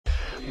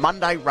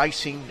Monday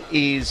racing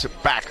is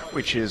back,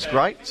 which is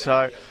great.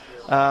 So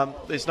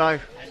there's no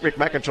Rick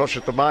McIntosh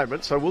at the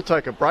moment, so we'll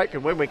take a break,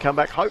 and when we come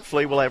back,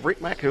 hopefully we'll have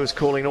Rick Mack, who is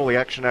calling all the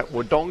action at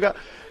Wodonga,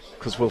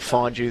 because we'll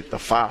find you the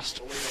fast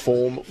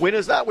form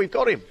winners. We've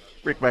got him.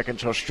 Rick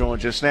McIntosh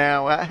joins us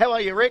now. How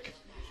are you, Rick?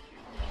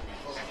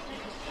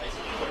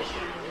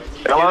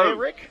 Hello. You there,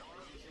 Rick?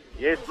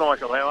 Yes,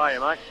 Michael. How are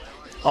you, mate?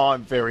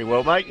 I'm very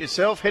well, mate.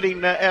 Yourself?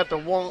 Heading out to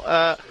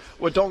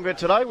Wodonga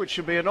today, which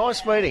should be a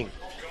nice meeting.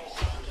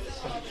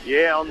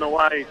 Yeah, on the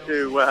way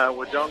to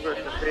Wodonga.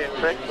 It's a fair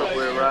trek, but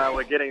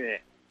we're getting there.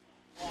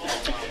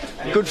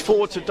 Good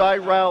for today,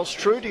 rails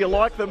true. Do you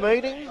like the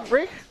meeting,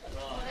 Rick?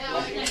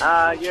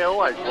 Yeah,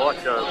 always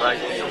like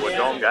racing at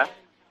Wodonga.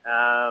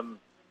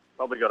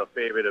 Probably got a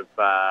fair bit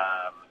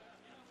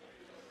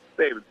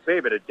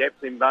of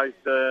depth in both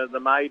the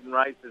maiden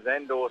races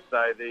and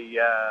also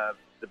the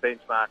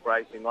benchmark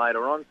racing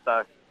later on.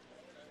 So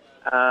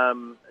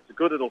it's a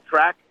good little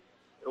track.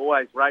 It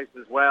always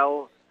races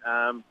well.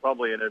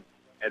 Probably an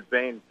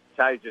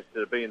advantageous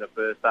to be in the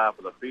first half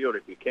of the field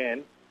if you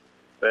can.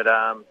 But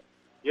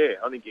yeah,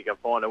 I think you can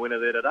find a winner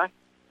there today.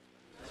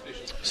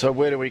 So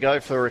where do we go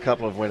for a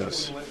couple of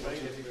winners?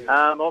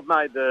 I've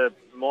made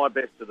my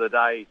best of the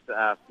day,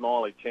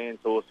 Smiley Chance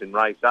horse in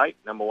race 8,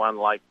 number 1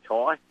 Lake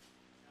Ty.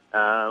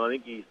 I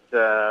think his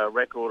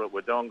record at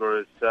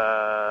Wodonga is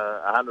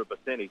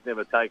 100%. He's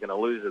never taken a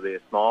loser there,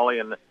 Smiley,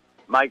 and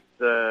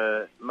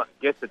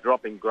gets a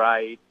drop in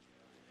grade,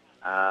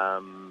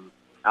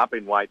 up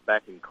in weight,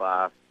 back in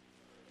class.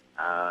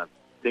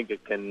 Think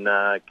it can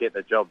get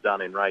the job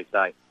done in race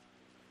 8.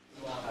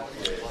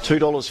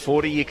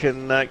 $2.40 you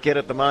can get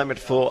at the moment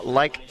for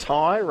Lake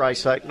Ty,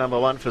 race 8, number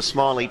 1 for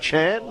Smiley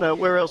Chan.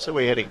 Where else are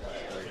we heading?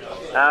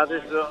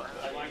 There's a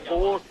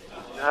horse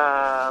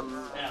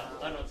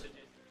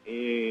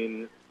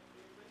in...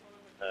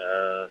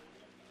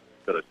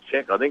 got to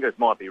check. I think it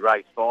might be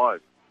race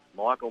 5.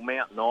 Michael,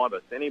 Mountain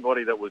Ibis.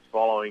 Anybody that was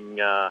following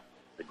the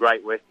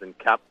Great Western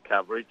Cup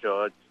coverage,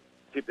 I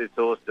tipped this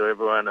horse to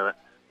everyone and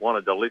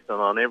wanted to listen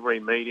on every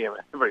medium,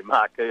 every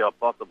marquee I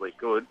possibly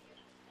could.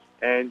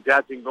 And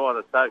judging by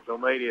the social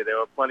media, there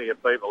were plenty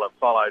of people that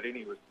followed in.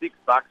 He was $6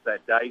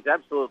 that day. He's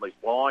absolutely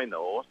flying, the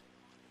horse.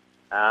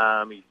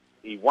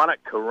 He won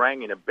at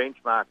Kerrang in a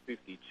benchmark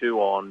 52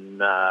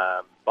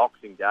 on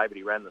Boxing Day, but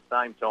he ran the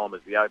same time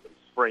as the Open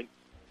Sprint.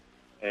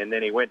 And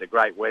then he went to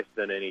Great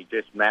Western and he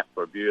just mapped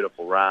for a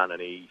beautiful run, and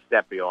he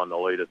sat behind the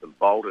leaders and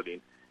bolted in.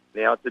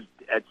 Now,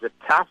 it's a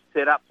tough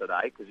setup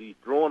today because he's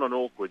drawn an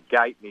awkward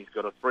gate and he's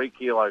got a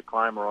 3-kilo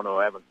claimer on who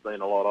I haven't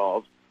seen a lot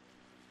of.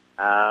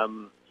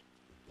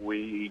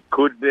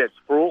 It's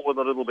fraught with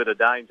a little bit of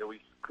danger. We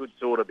could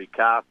sort of be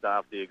cast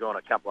after you've gone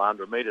a couple of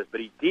 100 metres, but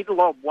he did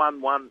lob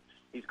 1-1.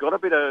 He's got a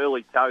bit of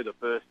early toe the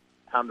first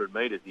 100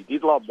 metres. He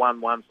did lob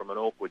 1-1 from an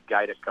awkward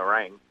gate at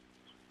Kerrang.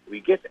 If he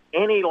gets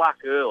any luck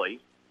early,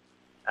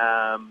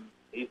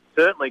 he's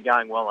certainly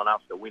going well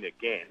enough to win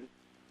again.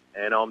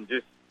 And I'm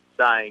just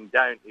saying,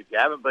 if you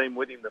haven't been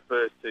with him the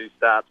first 2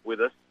 starts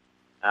with us,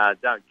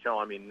 don't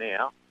chime in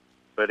now.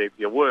 But if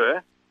you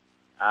were,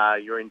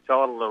 you're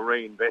entitled to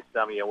reinvest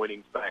some of your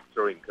winnings back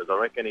through him, because I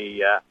reckon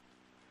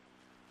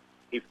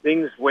if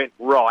things went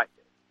right,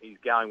 he's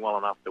going well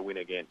enough to win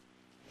again.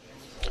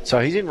 So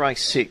he's in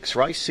race 6.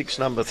 Race 6,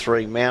 number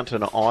 3,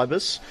 Mountain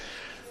Ibis.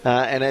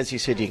 And as you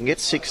said, you can get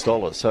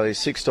 $6. So he's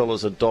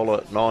 $6,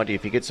 $1.90.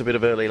 If he gets a bit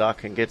of early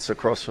luck and gets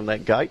across from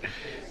that gate,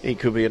 he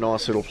could be a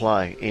nice little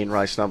play in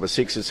race number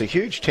 6. It's a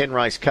huge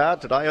 10-race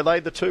card today. Are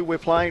they the 2 we're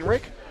playing,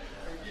 Rick?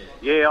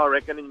 Yeah, I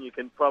reckon, and you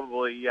can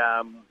probably...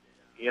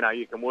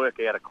 you can work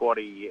out a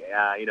quaddie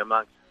in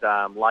amongst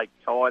Lake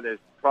Ty. There's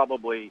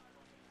probably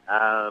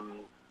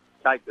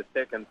take the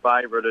second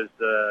favourite as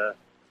the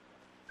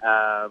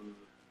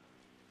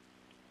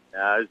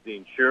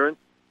insurance.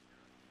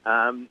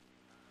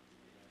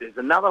 There's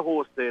another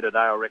horse there today,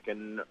 I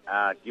reckon,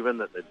 given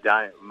that the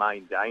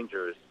main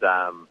danger has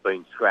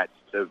been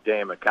scratched of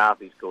Dan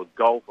McCarthy's, called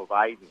Golf of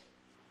Aden.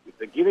 If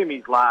they give him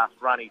his last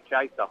run, he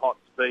chased a hot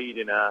speed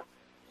in a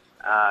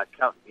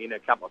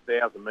couple of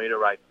 1,000-metre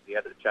races. He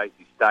had to chase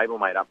his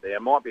stablemate up there.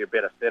 It might be a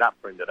better setup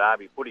for him today. I'll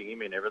be putting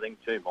him in everything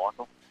too,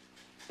 Michael.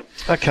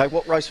 Okay,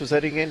 what race was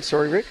that again?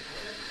 Sorry, Rick?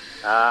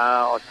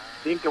 I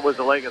think it was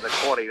a leg of the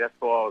quaddie. That's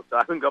why I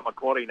haven't got my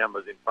quaddie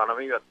numbers in front of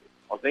me. But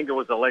I think it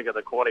was a leg of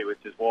the quaddie,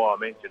 which is why I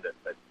mentioned it.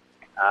 But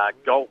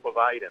Golf of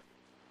Aden.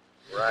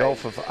 Right.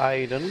 Golf of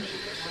Aden.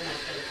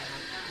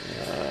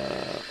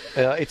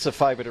 It's a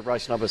favourite at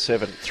race number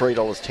 7,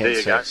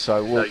 $3.10.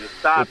 So we'll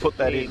put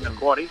that in. The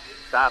quaddie,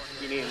 start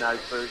skinning those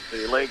first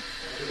 2 legs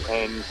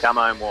and come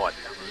home wide.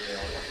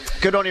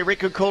 Good on you, Rick.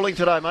 Good calling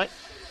today, mate.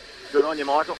 Good on you, Michael.